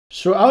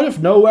So out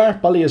of nowhere,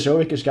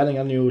 Paleozoic is getting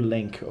a new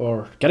link,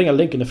 or getting a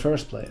link in the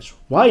first place.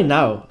 Why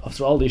now,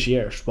 after all these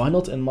years? Why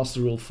not in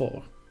Master Rule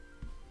 4?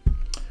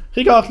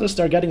 Regardless,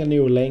 they're getting a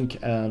new link,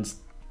 and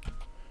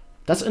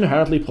that's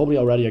inherently probably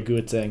already a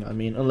good thing. I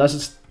mean, unless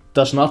it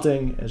does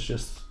nothing, it's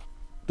just...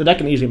 the deck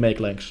can easily make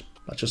links,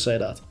 let's just say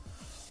that.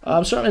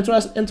 So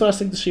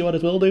interesting to see what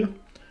it will do.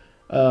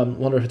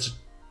 Wonder if it's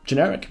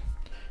generic.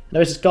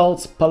 Anyways, it's called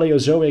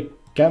Paleozoic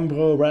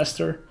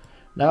Cambroraster.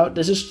 Now,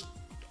 this is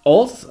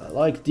odd.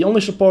 Like, the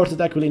only support the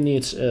deck really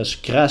needs is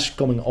Grass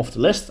coming off the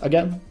list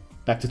again.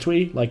 Back to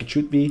 3, like it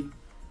should be.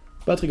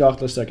 But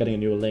regardless, they're getting a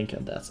new link,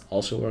 and that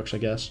also works, I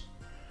guess.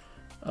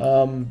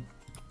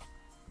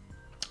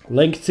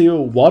 Link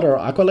to Water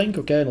Aqua Link,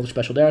 okay, not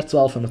special there.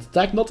 1200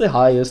 attack, not the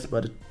highest,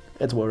 but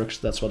it works.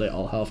 That's what they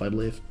all have, I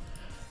believe.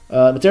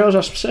 Materials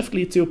are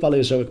specifically 2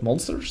 Paleozoic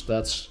monsters.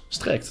 That's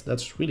strict.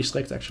 That's really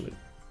strict, actually.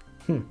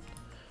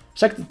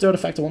 Second and third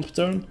effect 1 per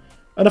turn.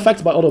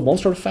 Unaffected by other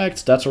monster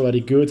effects. That's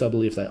already good. I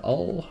believe they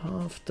all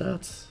have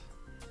that,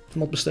 if I'm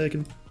not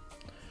mistaken.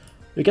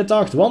 You can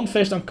target 1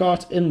 face down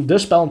card in the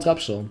spell and trap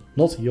zone.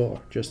 Not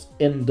your, just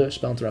in the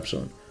spell and trap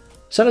zone.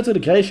 Send it to the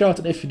graveyard,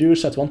 and if you do,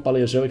 set 1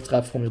 Paleozoic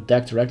trap from your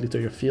deck directly to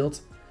your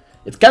field.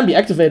 It can be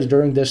activated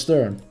during this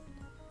turn.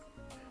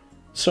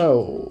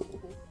 So...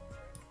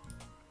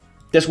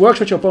 this works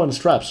with your opponent's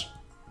traps.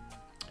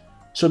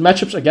 So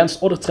matchups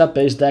against other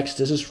trap-based decks,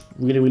 this is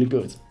really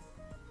good.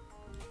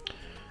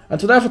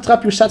 And whatever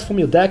trap you set from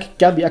your deck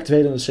can be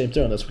activated in the same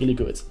turn, that's really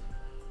good.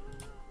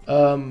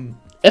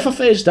 If a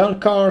face down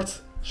card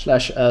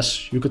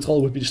 /s you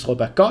control would be destroyed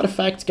by a card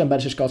effect, you can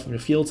banish this card from your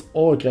field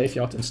or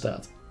graveyard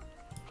instead.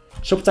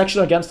 So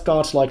protection against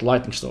cards like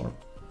Lightning Storm.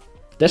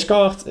 This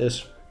card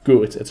is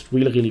good, it's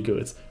really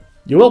good.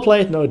 You will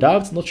play it, no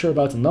doubt, not sure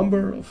about the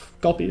number of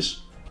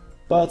copies,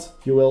 but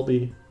you will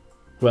be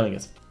running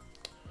it.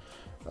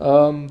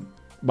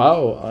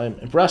 Wow, I'm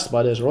impressed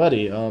by this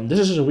already. This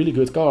is a really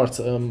good card.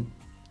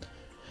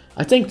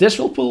 I think this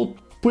will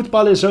put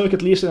Paleozoic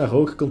at least in a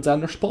rogue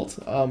contender spot.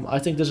 I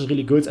think this is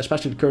really good,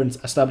 especially the current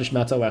established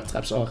meta where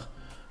traps are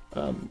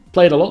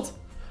played a lot.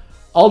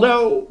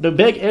 Although the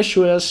big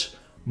issue is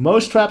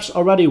most traps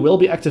already will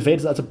be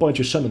activated at the point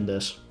you summon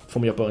this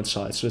from your opponent's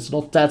side, so it's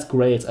not that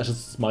great as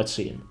it might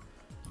seem.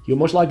 You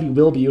most likely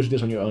will be using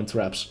this on your own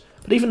traps.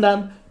 But even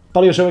then,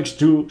 Paleozoics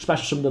do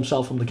special summon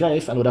themselves from the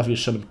grave, and whatever you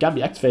summon can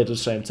be activated at the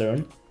same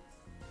turn.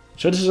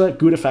 So this is a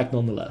good effect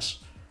nonetheless.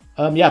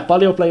 Yeah,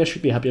 Paleo players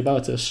should be happy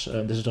about this.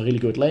 This is a really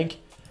good link.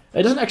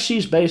 It is an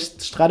Xyz-based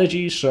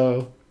strategy,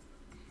 so...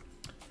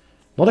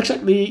 not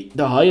exactly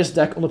the highest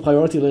deck on the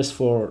priority list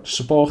for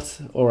support,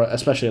 or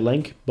especially a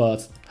link,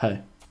 but hey,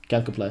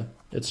 can't complain.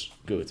 It's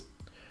good.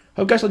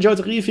 Hope you guys enjoyed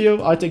the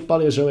review. I think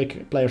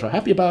Paleozoic players are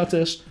happy about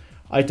this.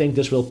 I think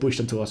this will push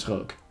them towards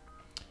Rogue.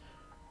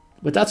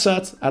 With that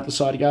said, Atlas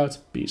signing out.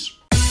 Peace.